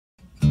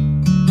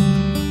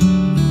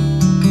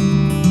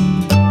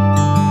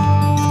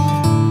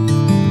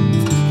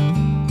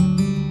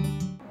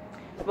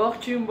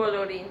Ողջույն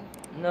բոլորին,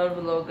 նոր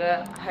վլոգը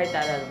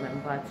հայտարարում եմ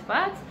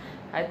բացված,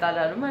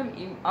 հայտարարում եմ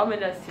իմ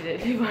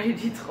ամենասիրելի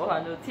վայրից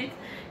խոհանոցից,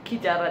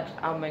 քիչ առաջ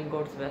ամեն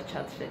գործ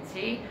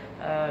վերջացրեցի,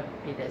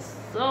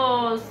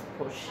 պիրեսոս,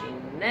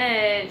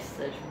 փոշիներ,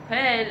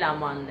 սրբել,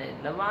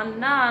 ամաններ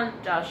լվանալ,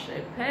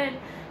 ճաշեփել,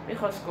 մի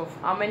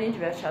խոսքով ամեն ինչ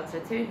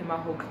վերջացրեցի,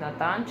 հիմա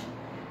հոգնատանջ,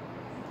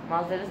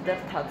 մազերս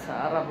դեռ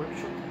թացա,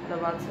 առավոտ շուտ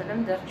լվացել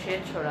եմ, դեռ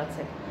չի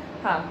չորացել։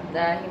 Հա,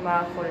 դա հիմա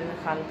խորենի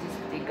խանութից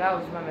պիտի գա,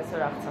 ուզում եմ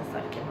այսօր աղցան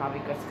սարքեմ հավի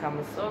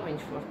կրծքամսով,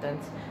 ինչ-որ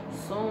տենց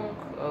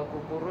սունկ,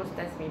 կուկուռուզ,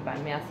 տենց մի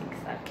բան, միասին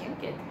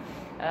կսարքենք էդ։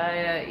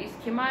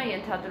 Իսկ հիմա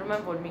ենթադրում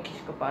եմ, որ մի քիչ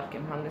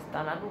կպարկեմ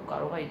հանգստանալու,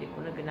 կարող է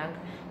իրիկունը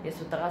գնանք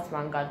ես ու տղաս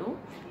ման գալու,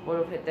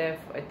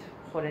 որովհետև այդ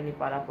խորենի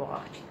պարապող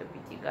աղջիկը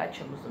պիտի գա,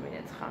 չեմ ուզում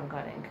իրենց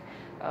խանգարենք։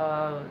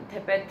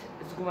 Թեպետ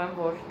զգում եմ,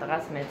 որ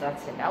տղաս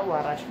մեծացել է ու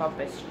առաջվա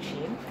պես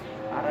չի,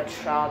 առաջ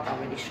շատ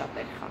ավելի շատ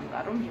էր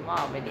խանգարում, հիմա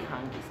ավելի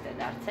հանգիստ է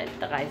դարձել,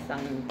 տղայիս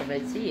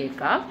տվեցի,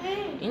 եկավ,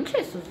 ինչ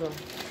ես ուզում,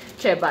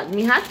 չէ, բան,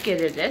 մի հատ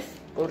կերել ես,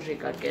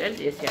 կորժիկա կերել,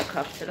 ես յա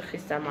քաղցրը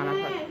խիստ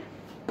ամանապատ,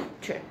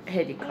 չէ,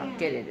 հերիկա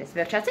կերել ես,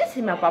 վերջացես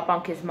հիմա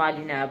պապան քեզ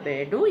մալինա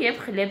բերելու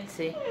և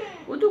խլեպցի,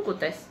 ու դու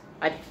կուտես,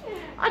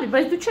 արի,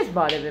 բայց դու չես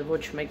բարև է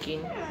ոչ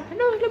մեկին,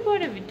 հլո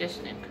բարևի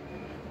տեսնենք,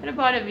 հլո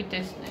բարևի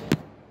տեսնենք,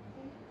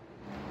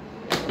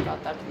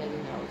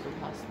 կատակներին է ուզում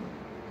հասնում,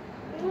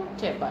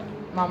 չէ բան,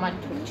 մաման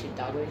թույլ չի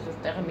տալու, իզուր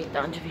տեղը մի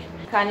տանջվի։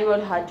 Քանի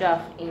որ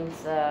հաճախ ինձ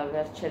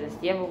վերջերս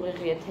և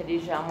ուղիղ եթերի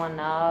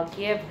ժամանակ,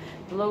 և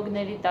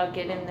վլոգների տակ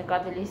եմ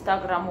նկատել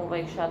ինստագրամով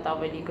եք շատ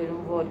ավելի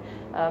գրում, որ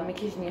մի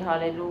քիչ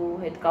նիհարելու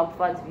հետ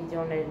կապված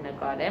վիդեոներ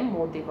նկարեմ,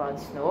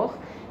 մոտիվացնող,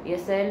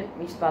 ես էլ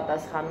միշտ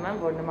պատասխանում եմ,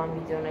 որ նման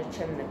վիդեոներ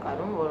չեմ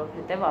նկարում,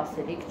 որովհետև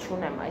ասելիք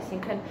չունեմ,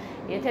 այսինքն,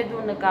 եթե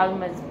դու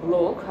նկարում ես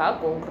բլոգ, հա,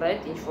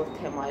 կոնկրետ ինչ-որ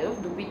թեմայով,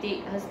 դու պիտի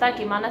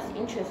հստակ իմանաս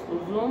ինչ ես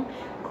ուզում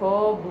քո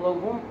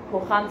բլոգում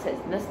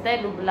փոխանցես,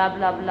 նստել ու բլա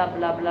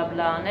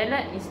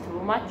անելը ինձ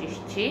թվում է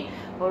ճիշտ չի,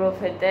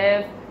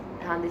 որովհետև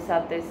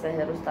հանդիսատեսը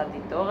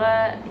հեռուստադիտողը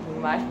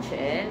հիմար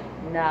չէ,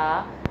 նա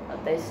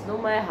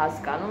տեսնում է,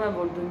 հասկանում է,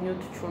 որ դու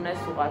նյութ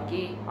չունես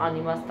ուղղակի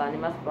անիմաստ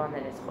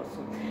բաներ ես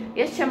խոսում։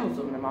 Ես չեմ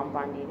ուզում նման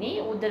բան լինի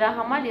ու դրա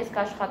համար ես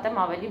կաշխատեմ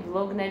ավելի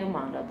վլոգներում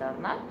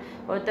անդրադառնալ,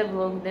 որովհետև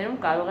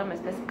վլոգներում կարող եմ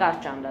այսպես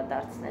կարճ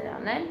անդրադարձներ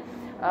անել։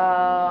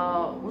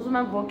 Ուզում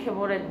եմ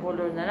ոգևորել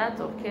բոլոր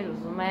նրանց, ովքեր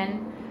ուզում են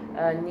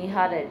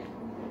նիհարել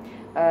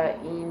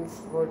ինձ,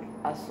 որ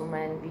ասում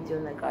են վիդեո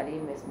նկարի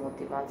մեզ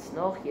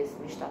մոտիվացնող, ես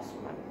միշտ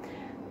ասում եմ,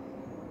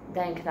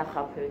 դա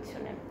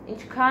ինքնախաբեություն է,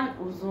 ինչքան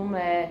ուզում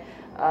է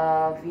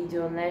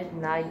վիդեոներ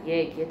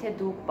նայեք, եթե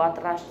դուք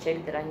պատրաստ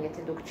չեք դրան,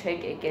 եթե դուք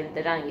չեք եկել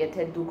դրան,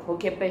 եթե դուք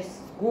հոգեպես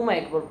զգում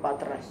եք, որ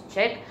պատրաստ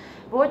չեք,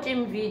 ոչ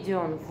իմ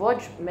վիդեոն, ոչ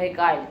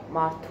մեկ այլ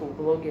մարդու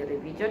բլոգերի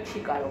վիդեո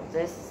չի կարող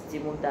ձեզ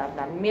ստիմուլ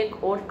դառնալ, մեկ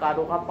օր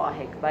կարող է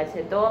պահեք, բայց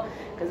հետո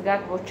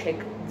կզգաք, որ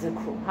չեք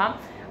ձգում, հա։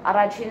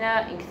 Առաջինը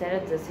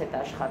ինքներդ ձեզ հետ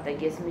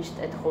աշխատեք, ես միշտ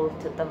այդ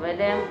խորհուրդը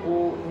տվել եմ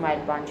ու իմ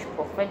այլ բան չի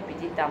փոխվել,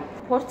 պիտի տամ։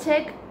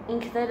 Փորձեք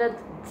ինքներդ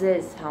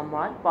ձեզ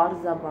համար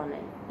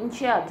պարզաբանել,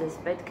 ինչի է ձեզ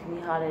պետք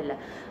նիհարելը,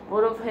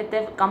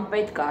 որովհետև կամ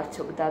պետք է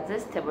արդյոք դա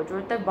ձեզ, թե ոչ,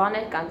 որովհետև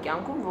բաներ կան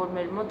կյանքում, որ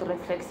մեր մոտ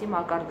ռեֆլեքսի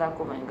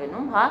մակարդակով են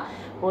գնում, հա,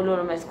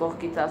 բոլորը մեզ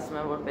կողքից ասում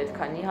են, որ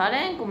պետք է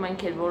նիհարենք ու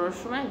մենք էլ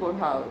որոշում ենք, որ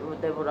հա,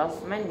 որ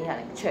ասում են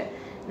նիհարենք, չէ,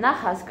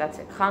 նախ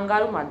հասկացեք,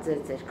 խանգարում է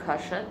ձեր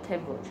քաշը,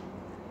 թե ոչ։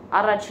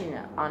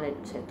 Առաջինը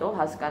անելուց հետո,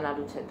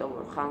 հասկանալուց հետո,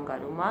 որ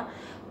խանգարում է,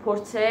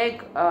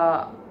 փորձեք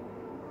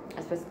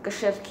այսպես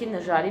կշեռքի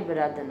նժարի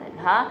վրա դնել,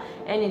 հա,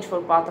 այն ինչ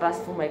որ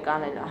պատրաստվում եք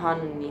անել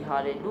հանուն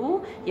նիհարելու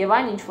եւ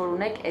այն ինչ որ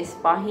ունեք այս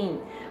պահին,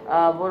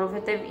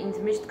 որովհետեւ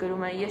ինձ միշտ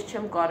գրում են ես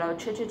չեմ կարող,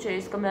 չէ,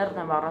 ես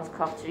կմեռնեմ առանց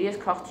քաղցրի, ես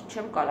քաղցրի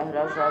չեմ կարող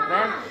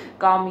հրաժարվեմ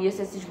կամ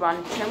ես այս ինչ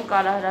բանի չեմ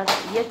կարող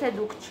հրաժարվել, եթե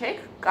դուք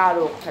չեք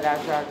կարող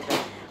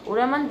հրաժարվել,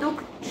 ուրեմն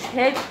դուք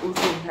չեք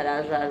ուզում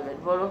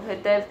հրաժարվել,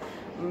 որովհետեւ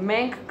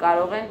մենք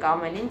կարող ենք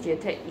ամեն ինչ,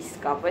 եթե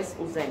իսկապես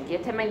ուզենք,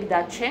 եթե մենք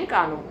դա չենք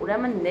անում,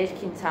 ուրեմն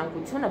ներքին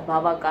ցանկությունը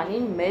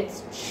բավականին մեծ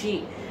չի,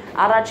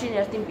 առաջին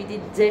հերթին պիտի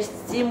ձեր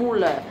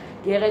ստիմուլը,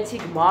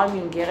 գեղեցիկ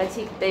մարմին,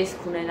 գեղեցիկ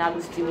տեսք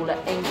ունենալու ստիմուլը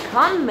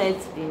այնքան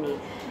մեծ լինի,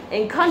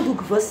 այնքան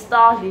դուք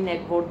վստահ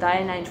լինեք, որ դա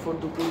այն ինչ որ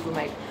դուք ուզում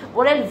եք,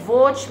 որ էլ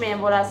ոչ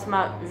միայն որ ասում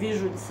է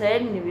վիժու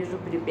ցել, նի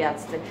վիժու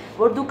պրիպյացել,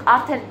 որ դուք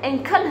արդեն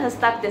այնքան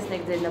հստակ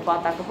տեսնեք ձեր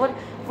նպատակը, որ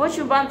ոչ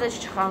մի բան ձեզ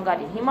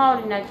չխանգարի։ Հիմա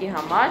օրինակի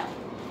համար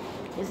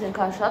ես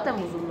այնքան շատ եմ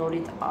ուզում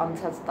նորից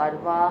անցած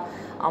տարվա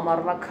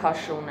ամառվա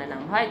քաշը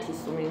ունենամ, հա, այդ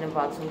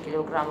 59-60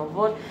 կիլոգրամը,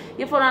 որ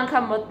երբ որ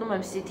անգամ մտնում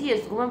եմ սիթի,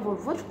 ես զգում եմ, որ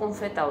ոչ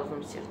կոնֆետ է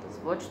ուզում սիրտս,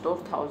 ոչ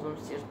տորտ է ուզում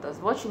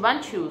սիրտս, ոչ մի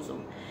բան չի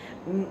ուզում։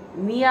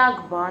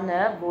 միակ բանը,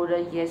 որը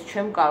ես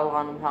չեմ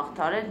կարողանում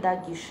հաղթարել, դա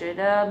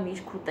գիշերը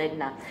միրգ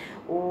ուտելն է,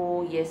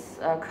 ու ես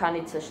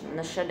քանիցս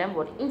նշել եմ,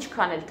 որ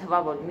ինչքան էլ թվա,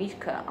 որ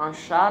միրգը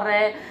անշառ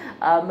է,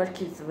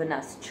 մրգից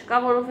վնաս չկա,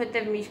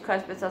 որովհետև միրգը,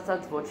 այսպես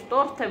ասած, ոչ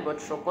տորտ է, ոչ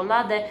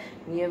շոկոլադ է,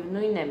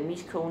 միևնույն է,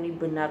 միրգը ունի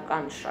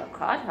բնական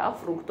շաքար, հա,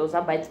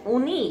 ֆրուկտոզա, բայց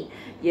ունի,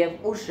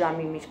 եւ ուշ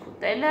ժամի միրգ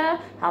ուտելը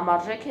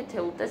համարժեք է,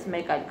 թե ուտես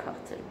մեկ այլ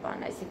քաղցր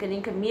բան, այսինքն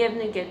ինքը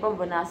միևնույն կերպով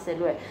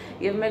վնասելու է,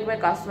 եւ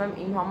մեկ-մեկ ասում եմ,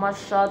 իմ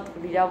համար շատ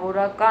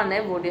վիրավորական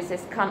է, որ ես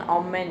այսքան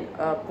ամեն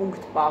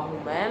պունկտ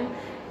պահում եմ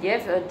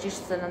եւ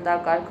ճիշտ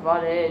սննդակարգ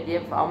վարել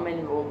եւ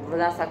ամեն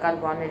վնասակար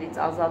բաներից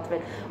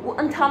ազատվել ու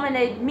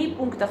ընդհանրապես այդ մի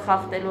պունկտը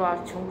խախտելու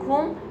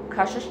արդյունքում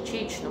քաշս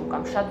չի իջնում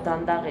կամ շատ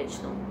դանդաղ է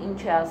իջնում ինչ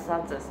է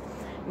ասածս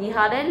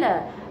նիհարելը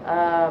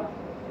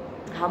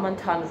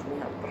համընդհանուր մի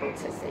հատ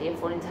process է,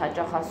 երբ որ ինձ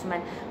հաճախ ասում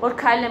են, որ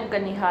քայլեմ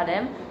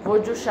կնիհարեմ,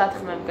 որ ջուր շատ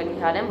խմեմ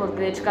կնիհարեմ, որ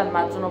գրեչկան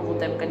մածունով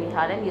ուտեմ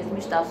կնիհարեմ, ես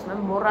միշտ ասում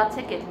եմ,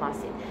 մոռացեք այդ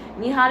մասին։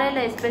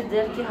 Նիհարելը այսպես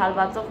ձեռքի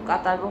հալվածով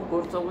կատարվող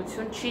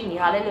գործողություն չի,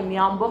 նիհարելը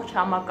մի ամբողջ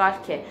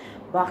համակարգ է,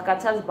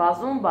 բաղկացած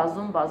բազում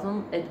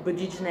այդ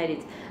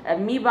բջիջներից։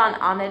 Մի բան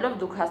անելով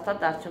դուք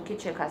հաստատ արդյունքի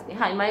չեք հասնի։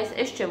 Հա, հիմա ես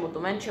էս չեմ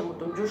ուտում, այն չեմ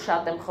ուտում, ջուր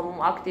շատ եմ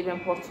խմում, ակտիվ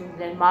եմ փորձում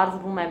լինել,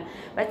 մարզվում եմ,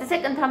 բայց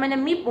տեսեք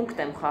ընդհանրապես մի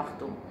պունկտ եմ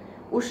խախտում։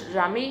 Ուշ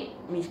ժամի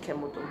միրգ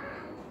եմ ուտում։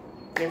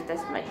 Եվ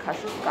տեսնում եք,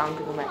 քաշուց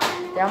կանգնում է։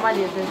 Դե համար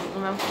ես ձեզ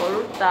ուզում եմ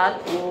խորհուրդ տալ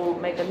ու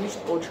մեկը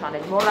միշտ կոչ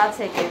անել։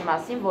 Մոռացեք այն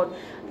մասին, որ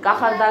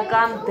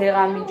կախարդական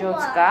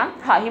դեղամիջոց կա։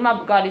 Հա, հիմա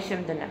գալիս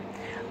եմ դնեմ։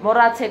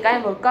 Մոռացեք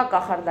այն, որ կա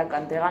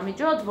կախարդական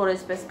դեղամիջոց, որ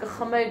այսպես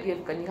կխմեք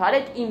եւ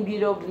կնիհարեք,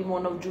 իմբիրով,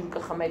 լիմոնով ջուր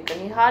կխմեք,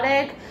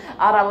 կնիհարեք,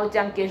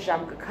 առավոտյան կես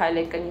ժամ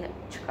կքայլեք,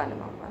 չկա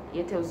նման բան։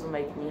 Եթե ուզում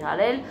եք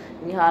նիհարել,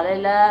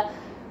 նիհարելը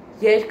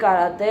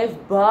երկարատև,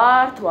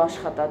 բարդ ու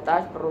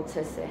աշխատատար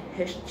process է,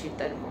 հեշտ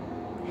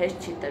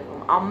չի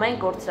տրվում, ամեն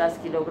կորցրած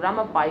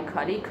կիլոգրամը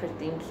պայքարի,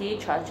 քրտինքի,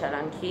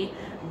 չարչարանքի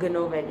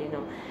գնով է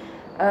լինում,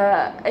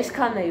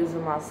 այսքանն է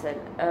ուզում ասել,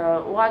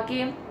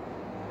 ուղղակի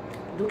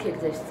դուք եք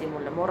ձեր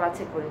ստիմուլը,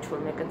 մոռացեք, որ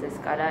ինչ-որ մեկը ձեզ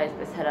կարա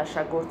այսպես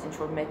հրաշագործ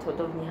ինչ-որ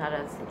մեթոդով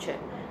նիհարացնի, չէ,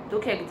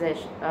 դուք եք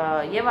ձեր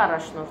եւ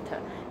առաջնորդը,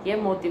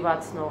 եւ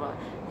մոտիվացնողը,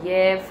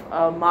 եւ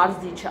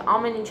մարզիչը,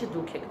 ամեն ինչը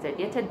դուք եք ձեր,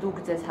 եթե դուք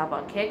ձեզ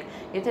հավաքեք,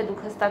 եթե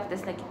դուք հստակ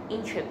տեսնեք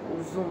ինչ եք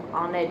ուզում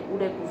անել,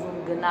 ուր եք ուզում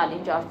գնալ,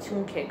 ինչ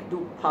արդյունք եք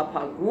դուք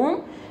փափագում,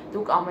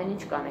 դուք ամեն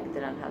ինչ կանեք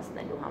դրան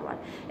հասնելու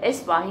համար։ Այս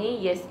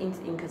պահին ես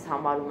ինքս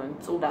համարում եմ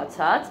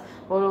ծուրացած,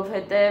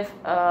 որովհետև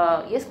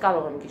ես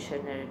կարող եմ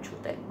գիշերները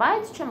չուտել,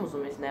 բայց չեմ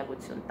ուզում ինձ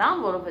նեղություն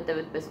տամ,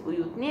 որովհետև այդպես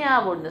ույուտնի է,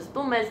 որ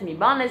նստում ես, մի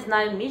բան ես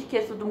նայում, միրգ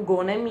ես ուտում,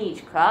 գոնե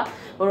միրգ, հա,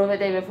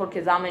 որովհետև երբ որ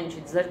քեզ ամեն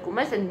ինչից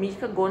զրկում ես, այդ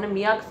միրգը գոնե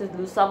միակ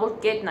լուսավոր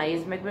կետն է,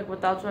 ես մեկ-մեկ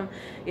մտածում եմ,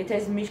 եթե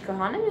ես միրգը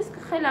հանեմ, ես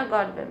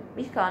կխելագարվեմ,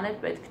 միրգը անել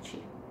պետք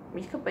չի,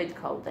 միրգը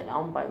պետք է ուտել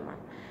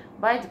անպայման,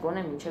 բայց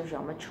գոնե մինչև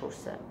ժամը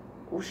 4-ը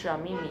ուշ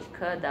ժամի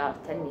միրգը դա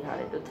արդեն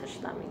նիհարելու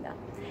թշնամին է։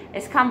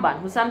 Այսքան բան,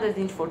 հուսամ ձեզ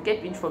ինչ-որ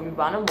կերպ, ինչ-որ մի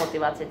բանով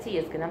մոտիվացեցի,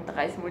 ես գնամ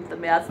տղայիս մուլտը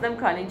միացնեմ,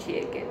 քան ինչի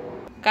եկել։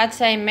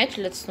 Կաթսայի մեջ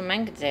լցնում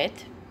ենք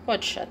ձեթ,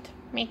 ոչ շատ,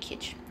 մի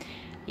քիչ։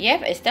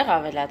 Եվ այստեղ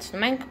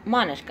ավելացնում ենք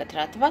մանր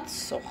կտրատված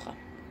սոխը։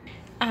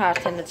 Ահա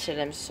արդեն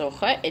լցրել եմ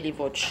սոխը, էլի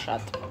ոչ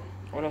շատ,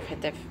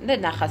 որովհետև դե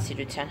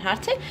նախասիրության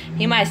հարց է։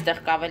 Հիմա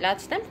այստեղ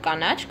կավելացնեմ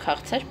կանաչ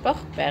քաղցր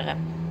պղպեղը։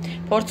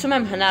 Փորձում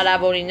եմ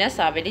հնարավորինս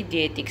ավելի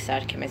դիետիկ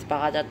սարքեմ այս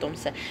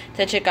բաղադրատոմսը,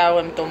 թե չէ կարող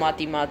եմ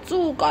տոմատի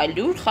մածուկ,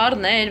 այլուր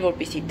խառնել,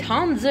 որպեսզի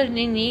թանձր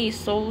լինի,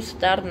 սոուս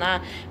դառնա,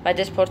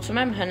 բայց ես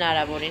փորձում եմ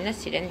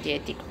հնարավորինս իրեն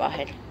դիետիկ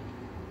պահել։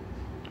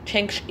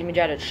 Չենք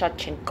իմիջիայել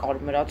շատ չենք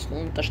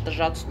կարմրացնում,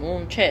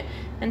 տժտժացնում, չէ,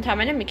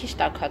 ընդհանրապես մի քիչ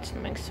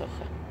տաքացնում ենք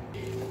սոխը։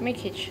 Մի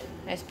քիչ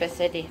այսպես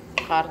էլի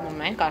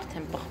խառնում ենք,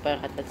 արդեն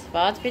պղպեղը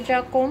լցված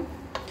վիճակում։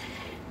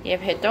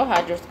 Եվ հետո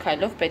հաջորդ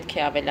քայլով պետք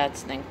է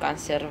ավելացնենք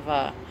կոնսերվա,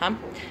 հա,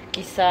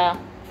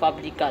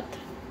 կիսաֆաբրիկատ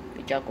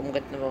վիճակում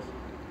գտնվող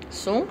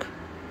սունկ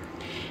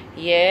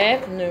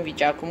եւ նույն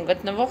վիճակում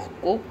գտնվող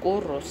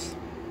կուկուռուզ։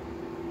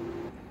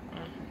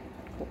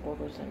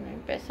 Կուկուռուզը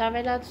նույնպես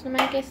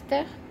ավելացնում ենք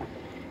այստեղ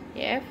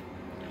եւ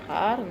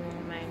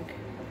խառնում ենք։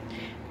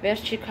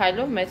 Վերջի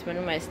քայլով մեծ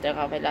մնում է այստեղ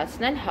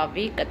ավելացնել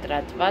հավի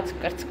կտրատված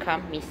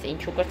կրծքամիսը։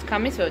 Ինչու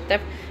կրծքամիս,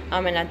 որովհետև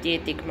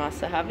ամենադիետիկ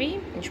մասը հավի,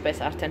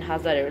 ինչպես արդեն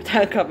 1000-րդ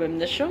անգամ եմ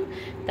նշում,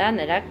 դա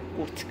նրա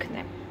կուրծքն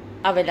է։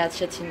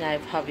 Ավելացրեցի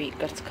նաև հավի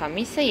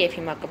կրծքամիսը եւ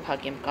հիմա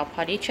կփակեմ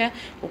կափարիչը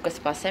ու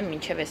կսպասեմ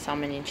մինչև այս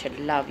ամեն ինչը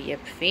լավ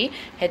եփվի,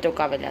 հետո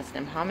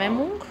կավելացնեմ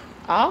համեմունք,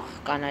 աղ,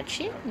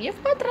 կանաչի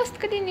եւ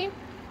պատրաստ կլինի։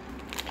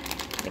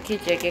 Մի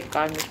քիչ եկեք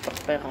կարմիր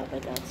պղպեղ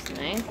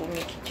ավելացնենք ու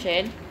մի քիչ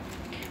էլ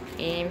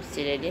իմ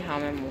սիրելի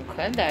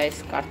համեմունքը, դա այս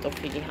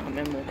կարտոֆիլի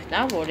համեմունքն է,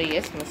 որը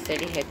ես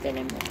մսերի հետ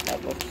եմ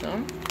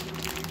օգտագործում։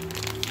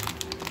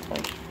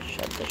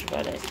 Շատ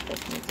դժվար է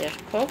այսպես մի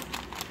ձեռքով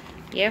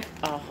եւ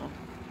աղը։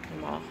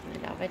 Հիմա աղն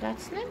էլ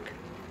ավելացնենք։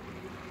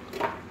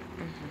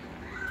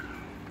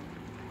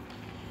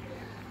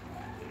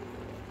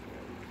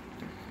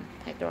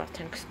 Հետո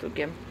արդեն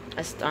կստուգեմ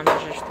ըստ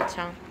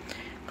անհրաժեշտության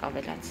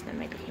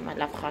կավելացնեմ էլի։ Հիմա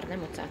լավ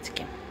խառնեմ ու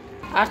ծածկեմ։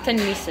 Արդեն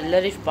միսը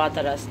լրիվ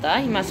պատրաստ է,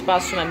 հիմա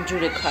սպասում եմ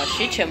ջուրը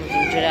քաշի, չեմ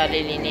ուզում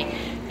ջրալի լինի,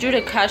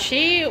 ջուրը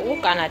քաշի ու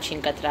կանաչին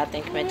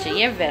կտրատենք մեջը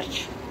և վերջ,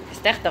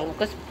 այստեղ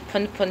տղուկս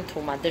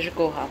փնփնթում է,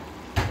 դժգոհ է։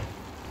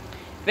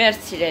 Վերջ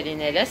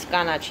սիրելիներս,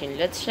 կանաչին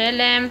լցրել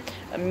եմ,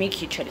 մի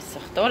քիչ էլ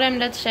սխտոր եմ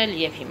լցրել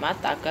և հիմա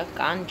տակը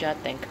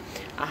կանջատենք։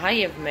 Ահա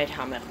և մեր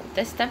համեղ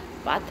ուտեստը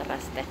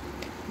պատրաստ է։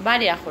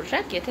 Բարի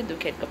ախորժակ, եթե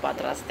դուք էլ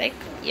կպատրաստեք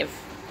և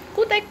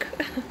կուտեք։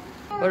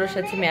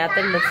 Որոշեցի մի հատ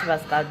էլ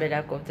լցված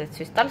տարբերակով ձեզ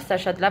ցույց տալ, սա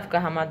շատ լավ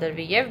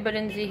կհամադրվի և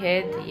բրինձի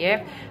հետ,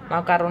 և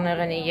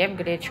մակարոնեղենի, և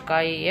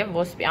գրեչկայի, և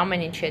ոսպի,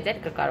 ամեն ինչի հետ էլ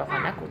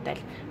կկարողանաք ուտել։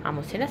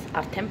 Ամուսինս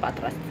արդեն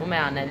պատրաստվում է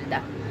անել դա։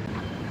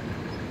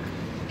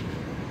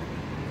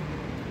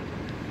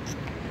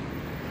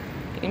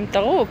 Իմ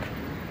տղուկ,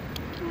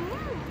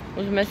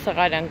 ուզում ես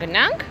սղարան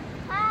գնանք։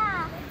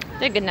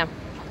 Դե գնա։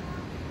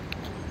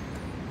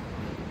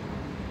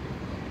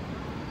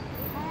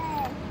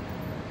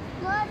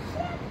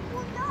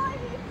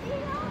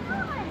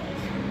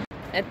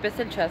 Այդպես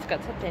էլ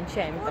չհասկացա, թե ինչի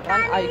է իմ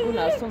տղան այգուն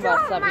ասում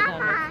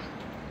Վարշավիրանով։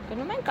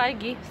 Գնում ենք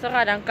այգի,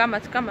 սղարան,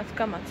 կամաց,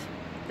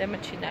 դե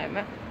մչի նայում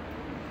է։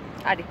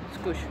 Արի,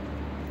 սկուշ։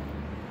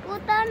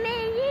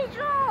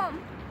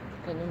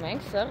 Գնում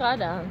ենք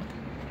սղարան։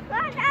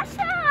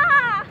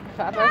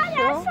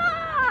 Хорошо։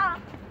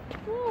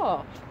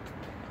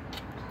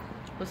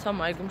 Հուսամ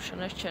այգում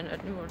շներ չեն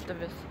ելնի,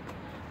 որտև ես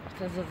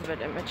արդեն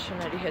զզվել եմ այդ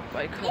շների հետ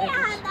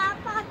պայքարելուց։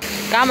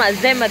 Կամաց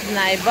դեմդ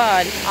նայ,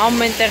 բալ,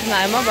 ամեն տեղ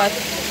նայում է, բայց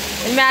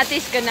մի հատ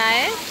իսկ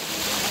կնայես,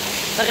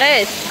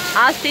 տղես,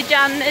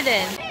 աստիճաններ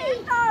են։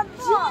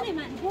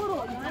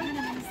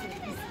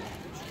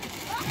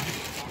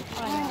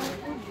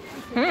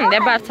 Դե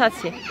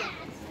բարձացի։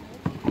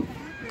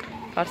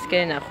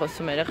 Պարսկերեն է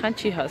խոսում երեխան,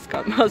 չի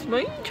հասկանում, ասում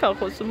է ինչ է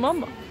խոսում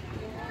մամա։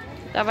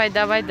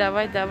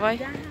 Դավայ։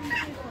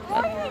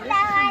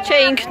 Չէ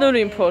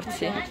ինքնուրույն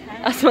փորձի,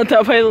 ասում է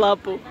դավայ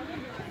լապու։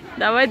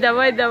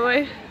 Դավայ։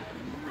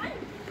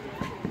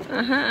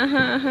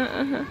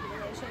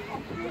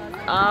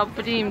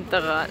 Ապրիմ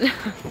տղան։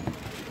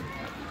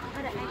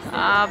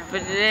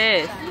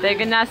 Ապրես, դե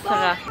գնա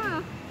սղա։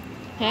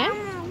 Հե?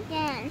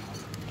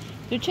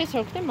 Դու չես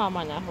հոգնի,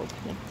 մաման է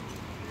հոգնի։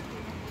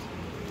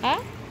 Հա?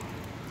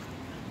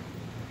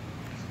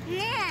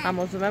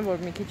 Համոզում եմ, որ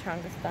մի քիչ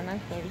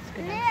հանգստանանք, նորից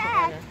գնանք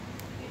սղարան։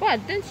 Բա,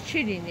 դենց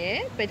չի լինի,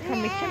 պետք է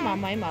մի քիչ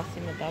մամայի մասի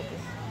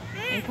մտածես։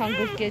 Այնքան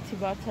գրկեցի,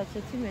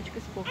 բարձացեցի,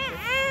 մեջքս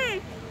փոխվեց։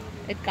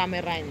 Այդ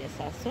կամերային ես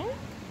ասում։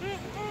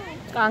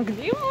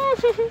 Կանգնի։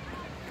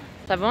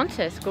 Սա ոնց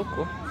ես,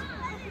 կուկու։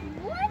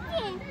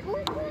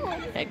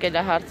 Եկել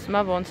է հարցում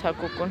է ոնց է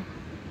կուկուն։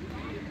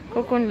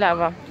 Կուկուն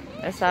լավ է,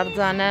 այս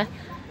արձանը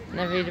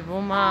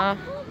նվիրվում է,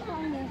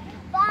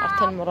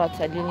 արդեն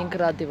մոռացա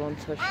Լենինգրադի ոնց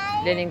որ,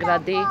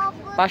 Լենինգրադի,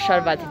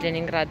 պաշարված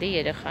Լենինգրադի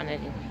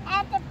երեխաներին։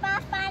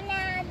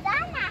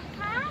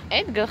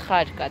 Այդ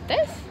գլխարկը,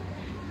 տես,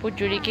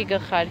 պուջուրիկի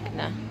գլխարկն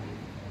է։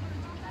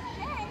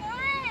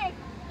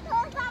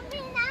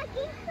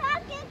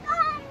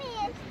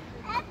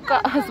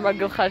 Ասում է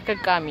գլխարկը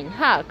կամին,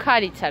 հա,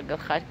 քարից է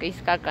գլխարկը,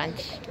 իսկական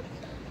չի։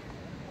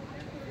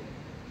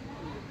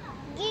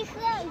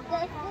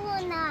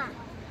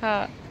 Հա։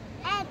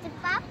 Այդ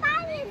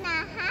պապանին է,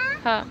 հա։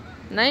 Հա,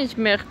 նա ինչ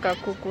մեղ կա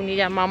կուկուն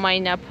իրա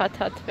մամային է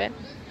փաթաթվե։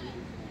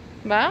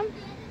 Բա,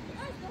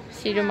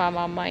 սիրում է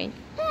մամային։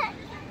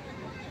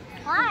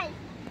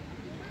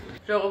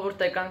 Ժողովուրդ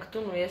եկանք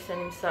տուն ու ես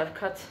են իմ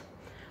սարքած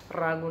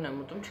ռագուն եմ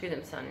ուտում,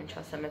 չգիտեմ սան ինչ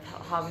ասեմ, այդ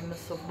հավի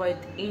մսով, բա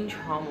այդ ինչ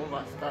համով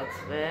է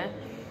ստացվե,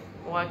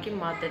 ուղղակի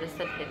մատերս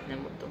էլ հետն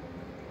եմ ուտում։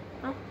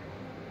 Հա։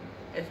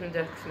 Այս մի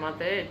ձեռքս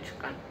մատերը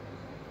չկան։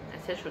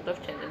 Այս էլ շուտով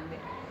չեն ելնի։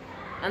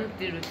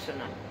 Ընտիրություն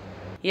է։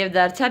 Եվ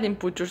դարձյալ իմ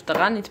պուճուր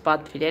տղան ինձ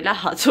պատվիրել է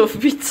հացով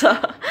պիցցա։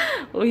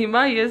 Ու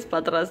հիմա ես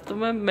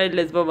պատրաստում եմ մեր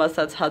լեզվով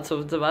ասած հացով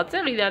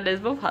ձվածեղ, իր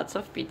լեզվով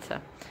հացով պիցցա։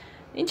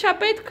 Ինչա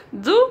պետք։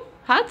 Ձու,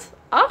 հաց,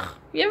 աղ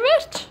եւ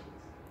վերջ։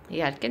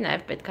 Իհարկե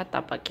նաեւ պետքա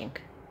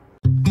տապակենք։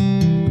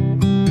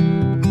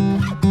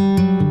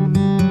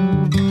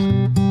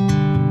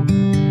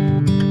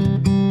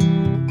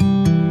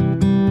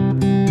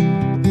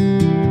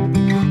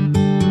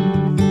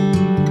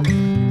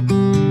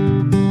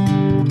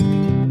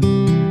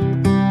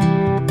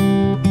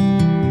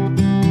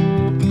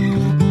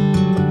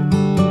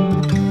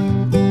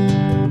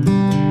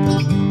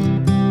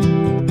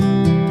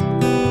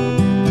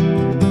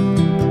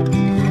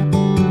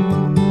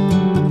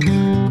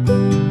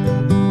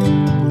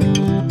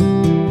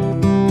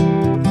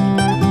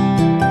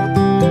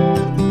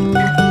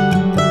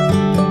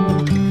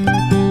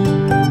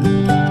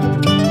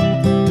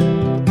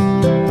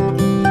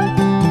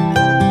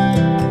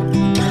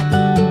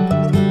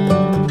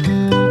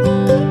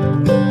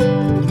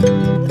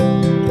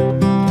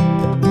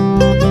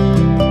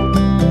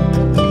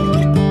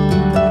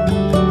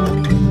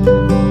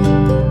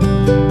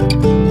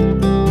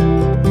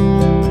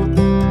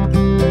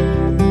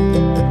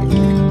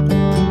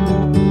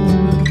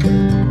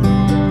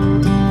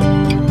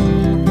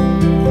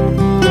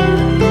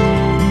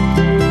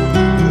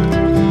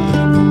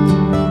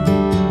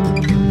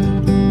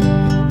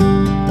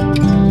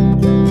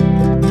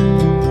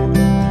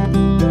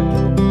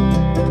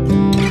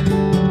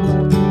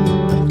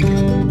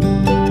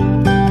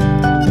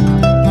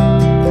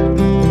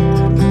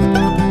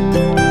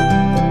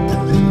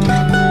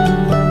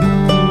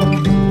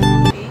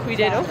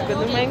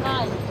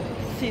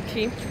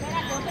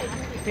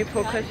 մի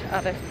փոքր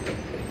առևտրի։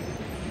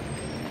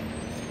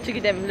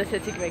 Չգիտեմ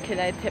լսեցիք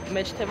մեքենայի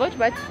մեջ թե ոչ,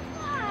 բայց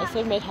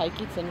այսօր մեր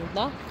հայկի ծնունդն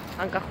է,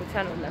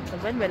 անկախության օրն է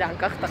ծնվել մեր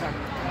անկախ տղան։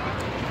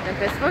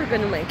 Այնպես որ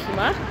գնում ենք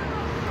հիմա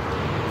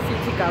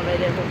Սիթի կա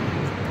վերևում։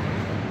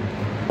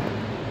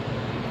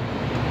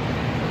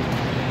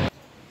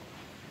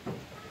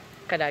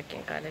 Կրակ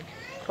ենք արել,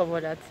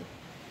 խովորացի։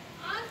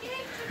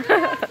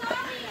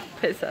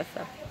 Պես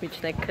ասա,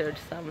 միջնեք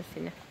քրոջս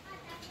ամուսինը։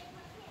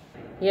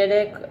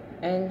 Երեկ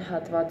այն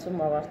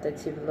հատվածում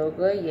ավարտեցի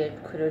վլոգը, երբ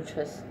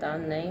քրոջս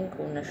տանն էինք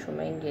ու նշում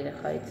էինք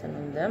երեխայի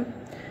ծնունդը,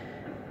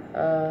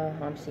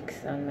 ամսի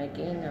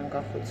 21-ին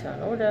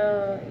անկախության օրը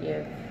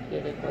եւ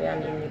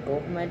երեկոյան 9-ի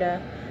կողմերը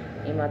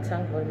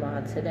իմացանք, որ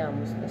մահացել է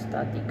ամուսնուս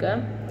տատիկը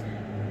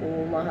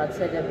ու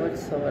մահացել է ոչ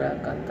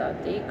սովորական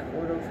տատիկ,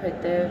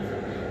 որովհետեւ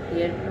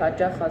երբ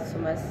հաճախ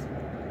ասում ես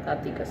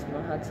տատիկս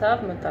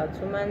մահացավ,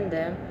 մտածում են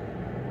դե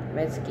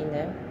մեծ կին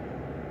է,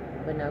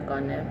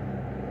 բնական է,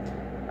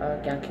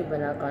 կյանքի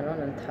բնականon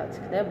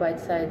ընթացքն է,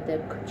 բայց սա այդ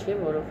դեպքը չի,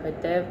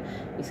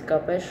 որովհետև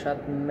իսկապես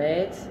շատ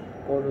մեծ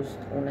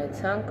կորուստ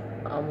ունեցանք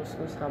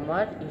ամուսնուս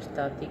համար, իր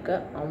տատիկը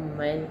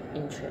ամեն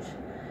ինչ էր,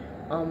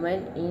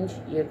 ամեն ինչ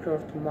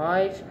երկրորդ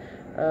մայր,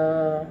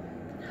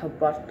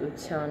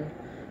 հպարտության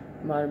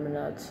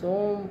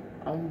մարմնացում,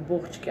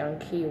 ամբողջ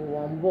կյանքի ու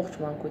ամբողջ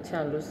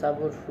մանկության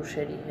լուսավոր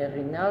հուշերի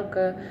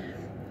հեղինակը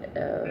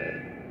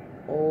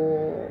ու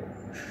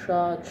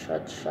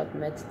շատ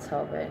մեծ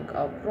ցավ ենք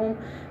ապրում,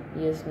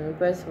 ես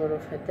նույնպես,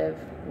 որովհետև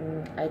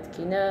այդ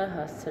կինը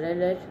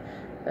հասցրել էր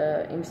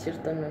իմ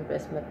սիրտը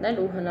նույնպես մտնել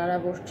ու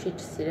հնարավոր չի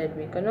չսիրել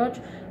մի կնոջ,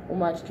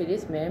 ում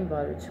աչքերից միայն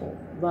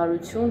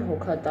բարություն,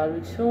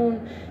 հոգատարություն,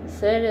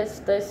 սեր ես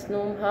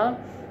տեսնում, հա,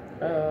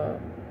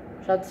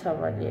 շատ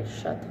ցավալի էր,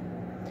 շատ։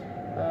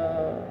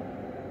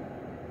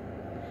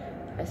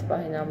 Այս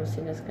պահին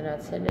ամուսինս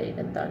գնացել է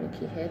իր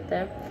ընտանիքի հետ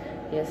է,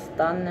 ես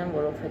տանն եմ,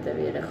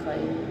 որովհետև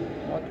երեխայի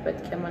մոտ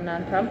պետք է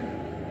մնալ, հա,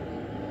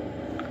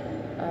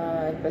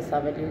 այդպես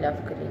ավելի լավ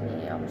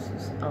կլինի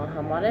ամուսնուս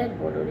համար էլ,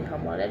 բոլորի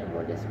համար էլ,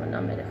 որ ես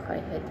մնամ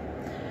երեխայի հետ։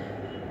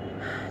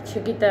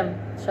 Չգիտեմ,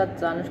 շատ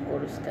ծանր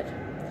կորուստ էր,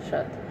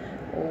 շատ,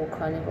 ու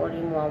քանի որ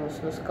իմ ու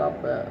ամուսնուս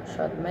կապը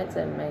շատ մեծ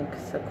է, մենք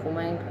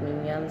սգում ենք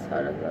միմյանց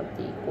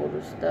հարազատի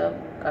կորուստը,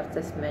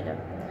 կարծես մերը,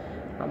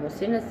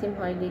 ամուսինս իմ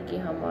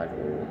հայրիկի համար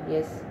ու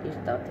ես իր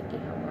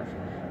տատիկի համար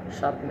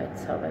շատ մեծ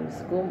ցավ եմ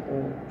զգում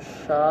ու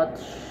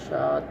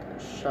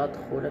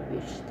շատ խորը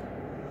վիշտ։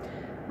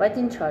 Բայց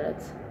ինչ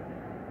արեց,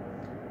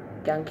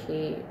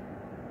 կյանքի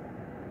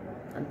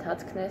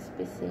ընթացքն է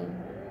այսպիսին,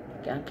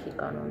 կյանքի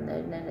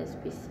կանոններն են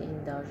այսպիսին,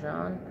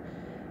 դաժան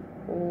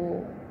ու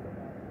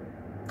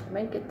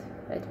մենք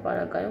այդ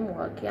պարագայում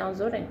ուղղակի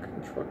անզոր ենք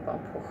ինչ-որ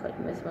բան փոխել,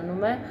 մեզ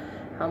մնում է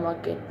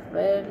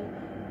համակերպվել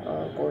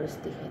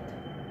կորուստի հետ։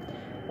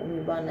 Ու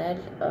մի բան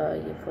էլ,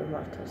 երբ որ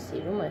մարդուն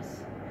սիրում ես,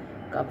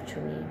 կապ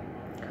չունի,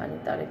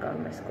 քանի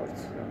տարեկանում ես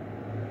կորցնում։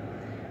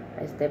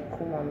 Այս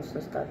դեպքում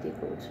ամուսնուս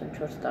տատիկը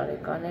 84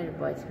 տարեկան էր,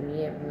 բայց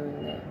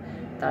միևնույն է,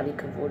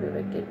 տարիքը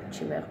որևէ կերպ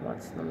չի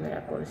մեղմացնում նրա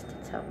կորուստի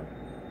ցավը։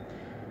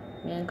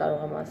 Միայն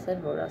կարող եմ ասել,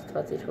 որ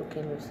Աստված իր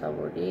հոգին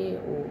լուսավորի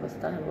ու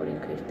վստահ եմ, որ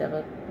ինքը իր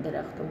տեղը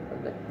դրախտում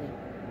կգտնի։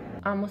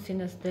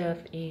 Ամուսինս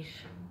դեռ իր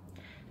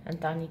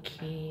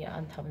ընտանիքի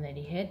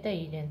անդամների հետ է,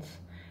 իրենց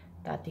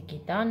տատիկի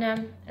տանը,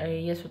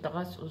 ես ու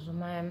տղաս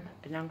ուզում եմ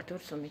գնանք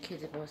դուրս ու մի քիչ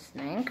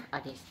զբոսնենք,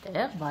 արի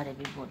այստեղ,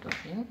 բարևի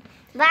բոլորին։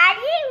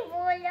 Բարի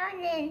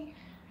բոլորին։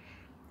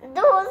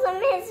 Դու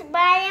ուզում ես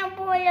բարև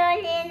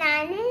բոլորին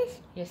անես։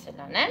 Ես էլ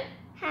անեմ։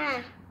 Հա։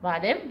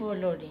 Բարև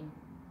բոլորին։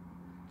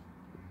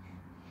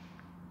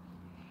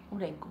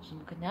 Ուր ենք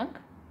ուզում գնանք։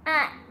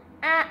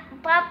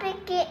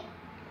 Պապիկի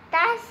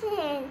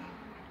տաքսին։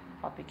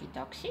 Պապիկի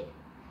տաքսին։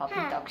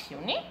 Պապի տաքսի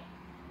ունի։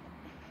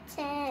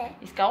 Չէ։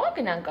 Իսկ կարող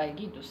գնանք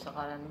այգի դու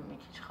սղարանում մի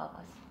քիչ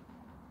խաղաս։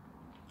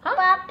 Հա։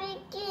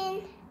 Պապիկին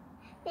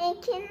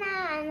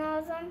մեքենան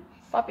ուզում։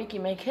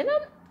 Պապիկի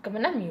մեքենան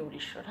կմնա մի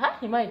ուրիշ օր, հա։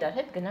 Հիմա իրար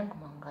հետ գնանք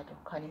ման գալու,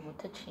 քանի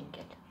մոթը չի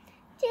ընկել։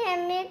 Չէ,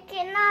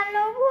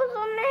 մեքենալով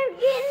ուզում եմ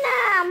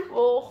գնամ։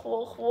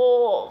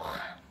 Ոխ։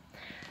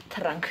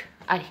 Թռանք,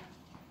 արի։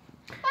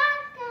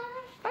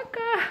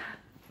 Պակա։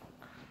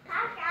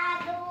 Պակա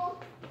դու։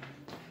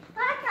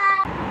 Պակա։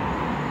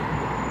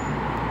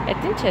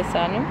 Էդ ինչ ես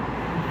անում։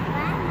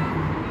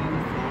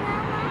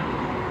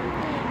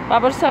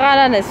 Բաբոր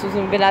սղարան ես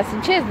ուզում գնաս,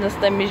 ինչ ես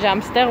նստեմ մի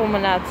ժամ ստեղ ու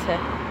մնացե։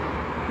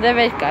 Դե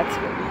վեր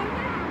կաց։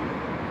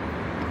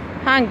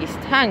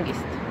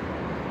 Հանգիստ։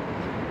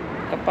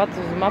 Կպած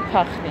ուզում ա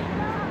փախնի։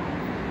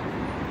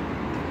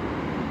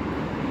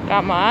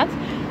 Կամած,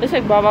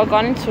 տեսեք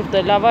բավականին ցուրտ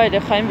է, լավ է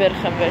երեխային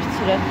վերք եմ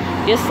վերցրել։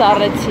 Ես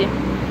սառեցի։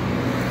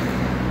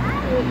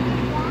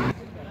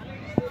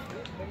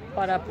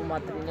 Պարապում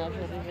ա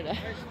տրինաժորի վրա։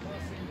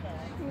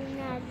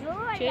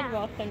 Չէր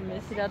վախենում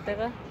ես իրա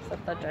տեղը,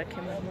 սրտաճարք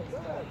եմ անում։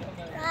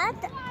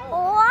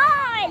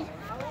 Օյ։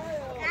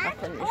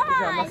 Արդեն միշտ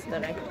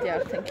ժամասներ ենք, դի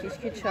արդեն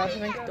քիչ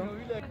շարժում ենք տուն։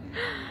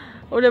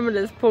 Ուրեմն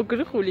ես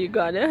փոքր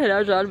խուլիգան է,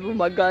 հրաժարվում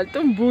ա գալ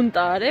տուն, բունտ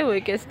արե ու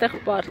եկ էստեղ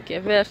պարկ է,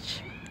 վերջ,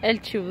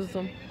 էլ չի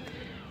ուզում։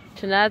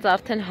 Չնայած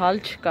արդեն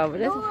հալ չկա,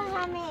 վրես։ Դու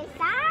ուզում ես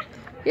սա։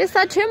 Ես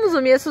սա չեմ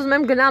ուզում, ես ուզում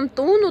եմ գնամ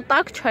տուն ու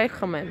տաք չայ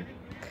խմեմ։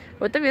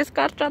 Որտեվ ես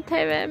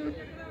կարճաթև եմ,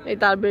 ի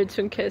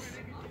տարբերություն քեզ։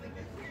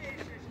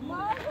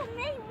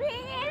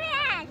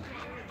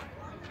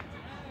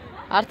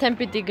 Արդեն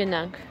պիտի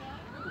գնանք։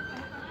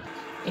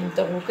 Իմ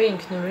տղուկը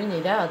ինքնուրույն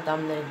իր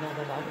ատամներն է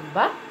լավանում,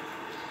 բա։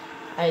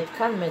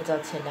 Այդքան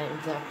մեծացել է իմ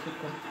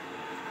ձախիկը։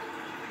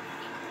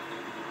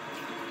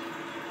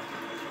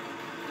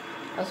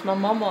 Ասում եմ,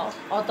 մամա,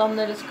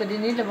 ատամներս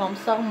կլինի լվամ,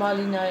 սաղ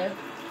մալինա է։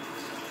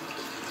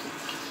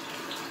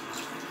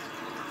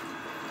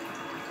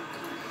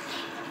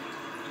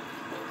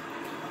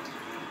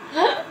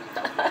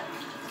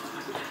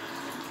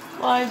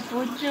 Այ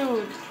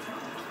բուջուր։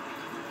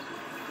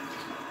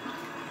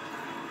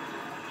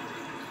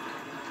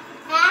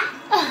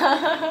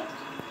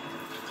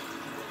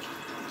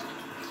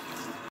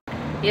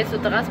 Ես ու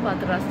տղաս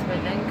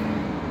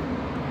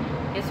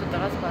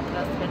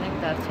պատրաստվել ենք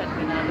դարձյալ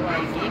գնալու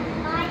այգի։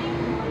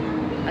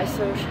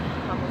 Այսօր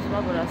համոզում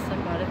եմ, որ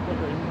ասեմ բարև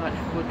բոլորին։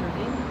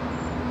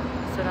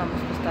 Այսօր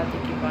ամուսնուս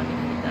տատիկի բանի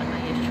խիտանա,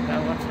 ես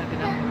չկարողացա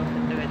գնամ,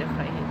 որովհետև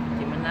երեխայի հետ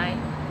պիտի մնայի։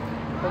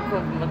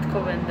 Հոգով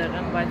մտքով ընդեղ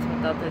եմ, բայց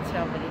մտածեցի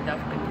ավելի լավ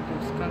կլինի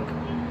դուրս գանք,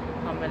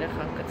 համ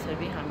երեխան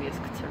կցրվի, համ ես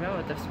կցրվեմ,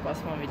 որովհետև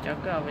սպասման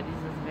վիճակը ավելի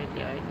զզվելի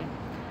է այլի։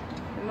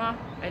 Հիմա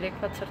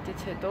երեկվա ցրտից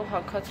հետո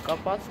հագած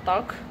կապած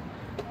տաք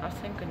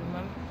արդեն գնում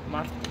եմ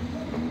մարտի։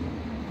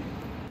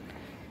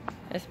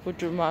 Այս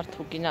բուջուր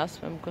մարդուկին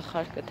ասում եմ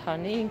գլխար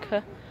կթանի, ինքը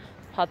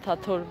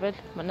փաթաթորվել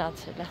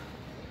մնացել է։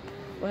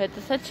 Ու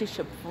հետս է չի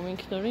շփվում,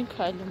 ինքնուրույն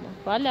քայլում է։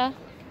 Վալա,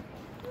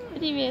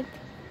 պրիվետ։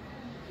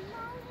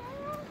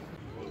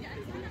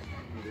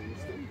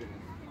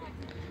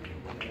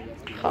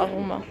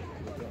 Խաղում է։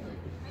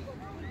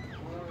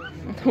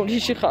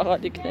 Ուրիշի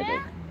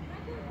խաղալիքներով։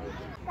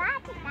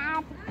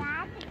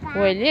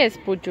 Ու էլի ես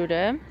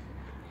բուջուրը,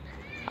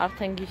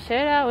 արդեն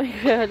գիշեր է ու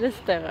ինքը հենց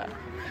տեղ է։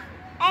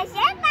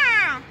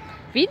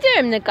 Վիդեո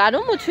եմ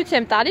նկարում ու ցույց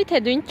եմ տալի, թե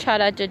դու ինչ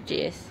չարաճճի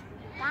ես։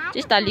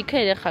 Ճիշտ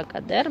ալիքը երեխա կա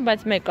դեռ,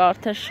 բայց մեկը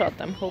արդեն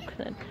շատ եմ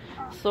հոգնել։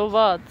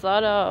 Սոված,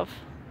 ծարավ։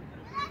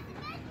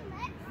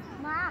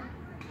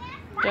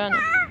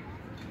 Ջանը։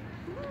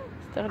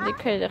 Ստեղ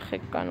լիքը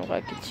երեխեք կան,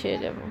 ուղղակի չի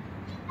երևում։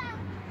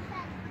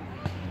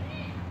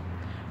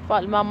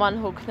 Բալ մաման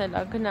հոգնել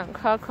է,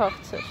 գնանք, հա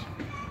քաղցր։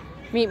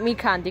 Մի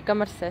քանդի,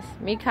 կմրսես,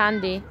 մի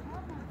քանդի։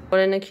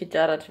 Օրենը քիչ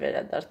առաջ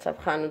վերադարձավ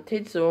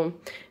խանութից ու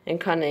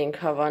այնքան էինք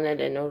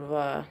հավանել են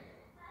օրվա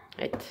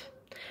այդ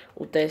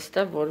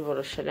ուտեստը, որ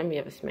որոշել եմ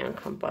եւս մի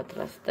անգամ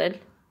պատրաստել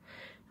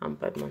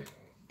անպայման։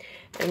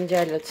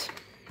 Էնջելոց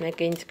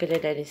մեկը ինձ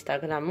գրել էր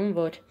Ինստագրամում,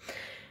 որ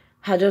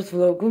հաջորդ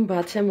վլոգում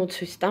բացեմ ու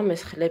ցույց տամ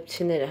այս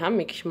խլեպցիները, հա,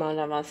 մի քիչ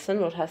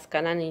մանրամասն, որ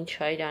հասկանան ինչ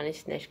է իրանից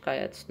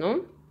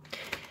ներկայացնում։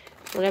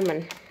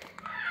 Ուրեմն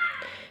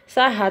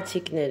սա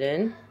հացիկներ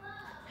են,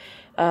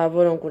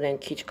 որոնք ունեն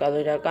քիչ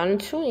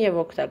կալորիականություն եւ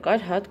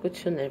օգտակար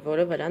հատկություններ,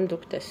 որը վրան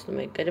դուք տեսնում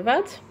եք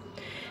գրված։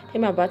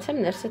 Հիմա բացեմ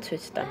ներսը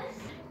ցույց տամ։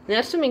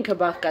 Ներսում ինքը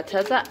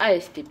բաղկացած է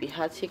այս տիպի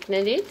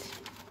հացիկներից,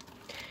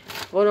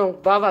 որոնք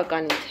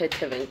բավականին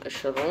թեթև են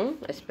կշռում,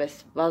 այսպես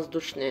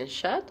վազդուշն են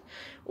շատ,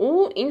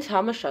 ու ինձ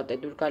համը շատ է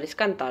դուր գալիս,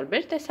 կան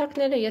տարբեր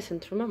տեսակները, ես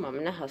ընտրում եմ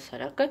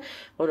ամենահասարակը,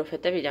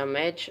 որովհետև իր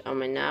մեջ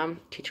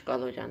ամենաքիչ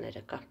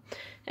կալորիաները կա։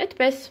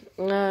 Այդպես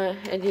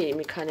էլի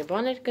մի քանի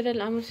բան էր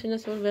գրել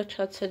ամուսինս, որ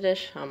վերջացել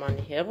էր,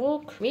 համանի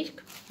հեղուկ,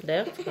 միրգ,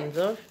 դեղց,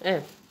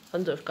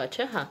 խնձոր կա,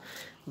 չէ, հա,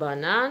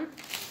 բանան,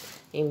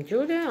 իմ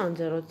ջուրը,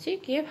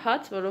 անձեռոցիկ եւ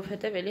հաց,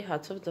 որովհետեւ էլի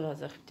հացով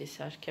ձվածեղ պիտի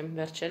սարքեմ։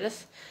 Վերջերս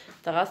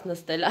տղաս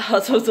նստել է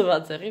հացով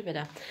ձվածեղի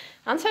վրա։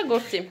 Անցա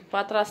գործի,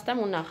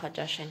 պատրաստեմ ու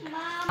նախաճաշենք։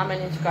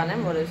 Ամեն ինչ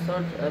կանեմ, որ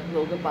այսօր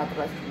վլոգը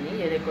պատրաստ լինի,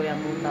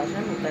 երեկոյան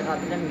մոնտաժեմ ու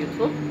տեղադրեմ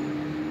YouTube,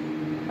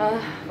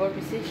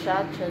 որպեսզի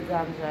շատ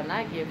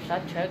չձանձրանաք եւ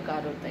շատ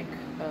չկարոտեք։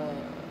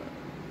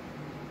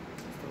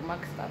 Ստուգմա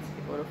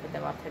կստացվի,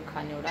 որովհետեւ արդեն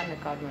քանի օր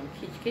նկարում եմ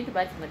քիչ,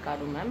 բայց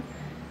նկարում եմ։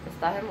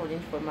 Վստահ եմ, որ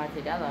ինչ-որ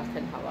մատերիալ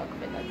արդեն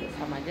հավաքվել է ձեզ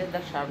համար։ Ես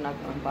դեռ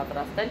շարունակում եմ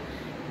պատրաստել,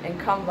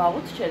 այնքան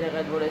վաղուց չէր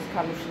եղել, որ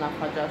այսքան ուշ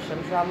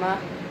նախաճաշեմ, ժամը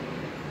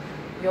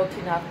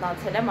 7-ին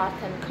արթնացել եմ,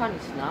 արդեն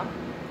քանիսն է,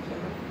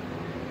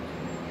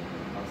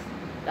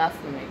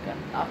 11-ը,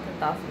 արդեն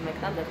 11-ն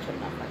է, դեռ չեմ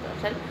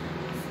նախաճաշել,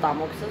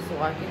 ստամոքսս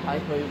ուղղակի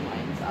հայհոյում է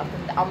ինձ,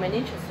 արդեն ամեն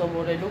ինչը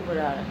սովորելու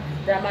վրա է։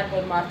 Դրա համար,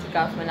 որ մարդիկ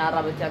ասում են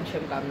առավոտյան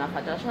չեմ կամ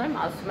նախաճաշել,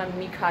 ասում եմ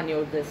մի քանի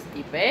օր դες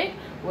ստիպեք,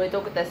 ու հետո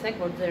կտեսնեք,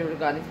 որ ձեր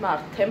օրգանիզմը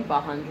արդեն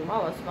պահանջում է,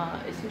 ասում է,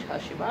 այս ինչ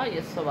հաշիվ է,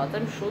 ես սոված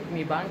եմ շուտ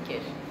մի բան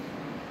կեր։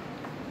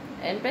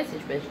 Այնպես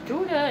ինչպես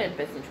ջուրը,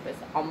 այնպես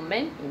ինչպես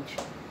ամեն ինչ։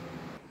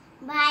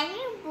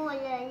 Բարի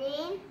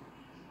բոլորին,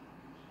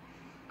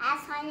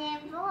 ասան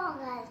եմ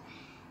ողր,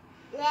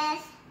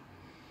 ես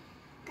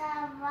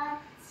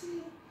կավացի,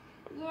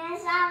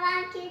 ես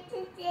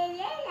ավակետի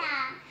տերելա։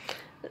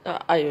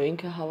 Այո,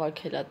 ինքը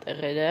հավաքել է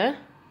տեղերը,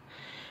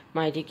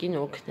 մայրիկին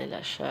օգնել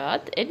է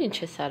շատ, էլ ինչ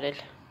ես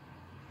արել։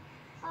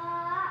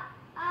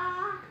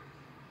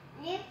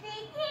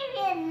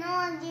 Repetire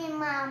non di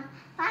mam,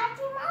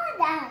 fatti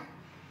moda.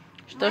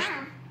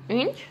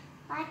 Ինչ։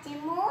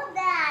 Почему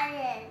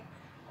дарит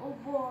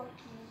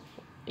уборки?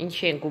 Ինչ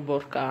ենք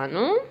ուբորկա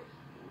անում։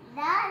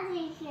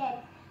 Дарит,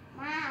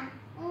 мам,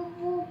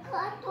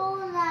 уборка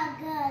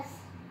толагас.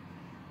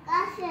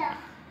 Кафе.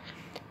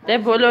 Դե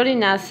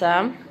բոլորին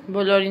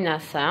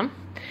ասամ,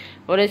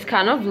 որ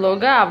այսքանով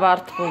վլոգը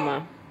ավարտվում է։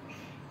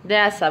 Դե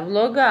ասա,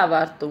 վլոգը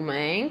ավարտում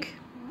ենք։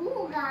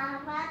 Բուգա,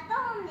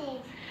 բատոնի։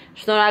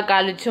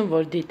 Շնորհակալություն,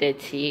 որ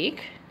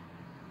դիտեցիք։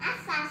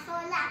 Ասա,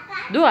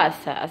 սոլակա։ Դու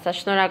ասա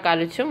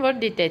շնորհակալություն, որ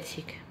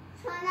դիտեցիք։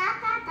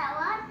 Սոլակա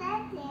տավար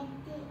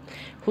դետեկտի։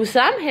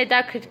 Հուսամ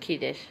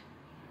հետաքրքիր էր։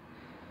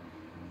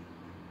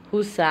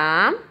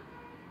 Հուսամ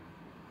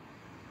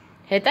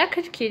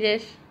հետաքրքիր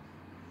էր։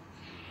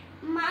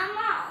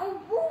 Մամա,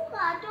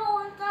 убука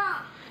տոնտա։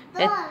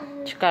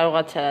 Այդ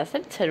չկարողացար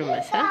ասել, ցրում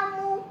ես, հա։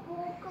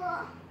 Убука։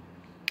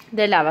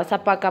 Դե լավ,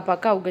 ասա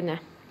պակա-պակա ու գնա։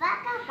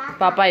 Пока-пока։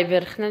 Պապայի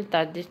վերքն էլ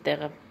տադիր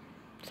տեղը։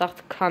 Սաղ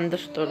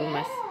քանդշտորում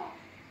ես։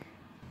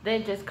 Դե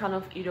ինչ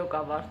այսքանով իրոք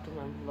ավարտում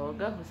եմ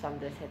վլոգը, հուսամ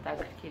դες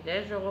հետաքրքիր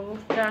էր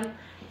ժողովուրդ ջան,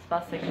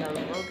 սպասեք նոր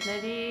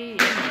վլոգների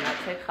եւ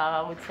մնացեք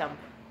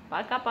խաղաղությամբ։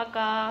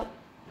 Պակա-պակա։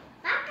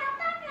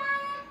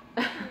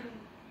 Пока-пока։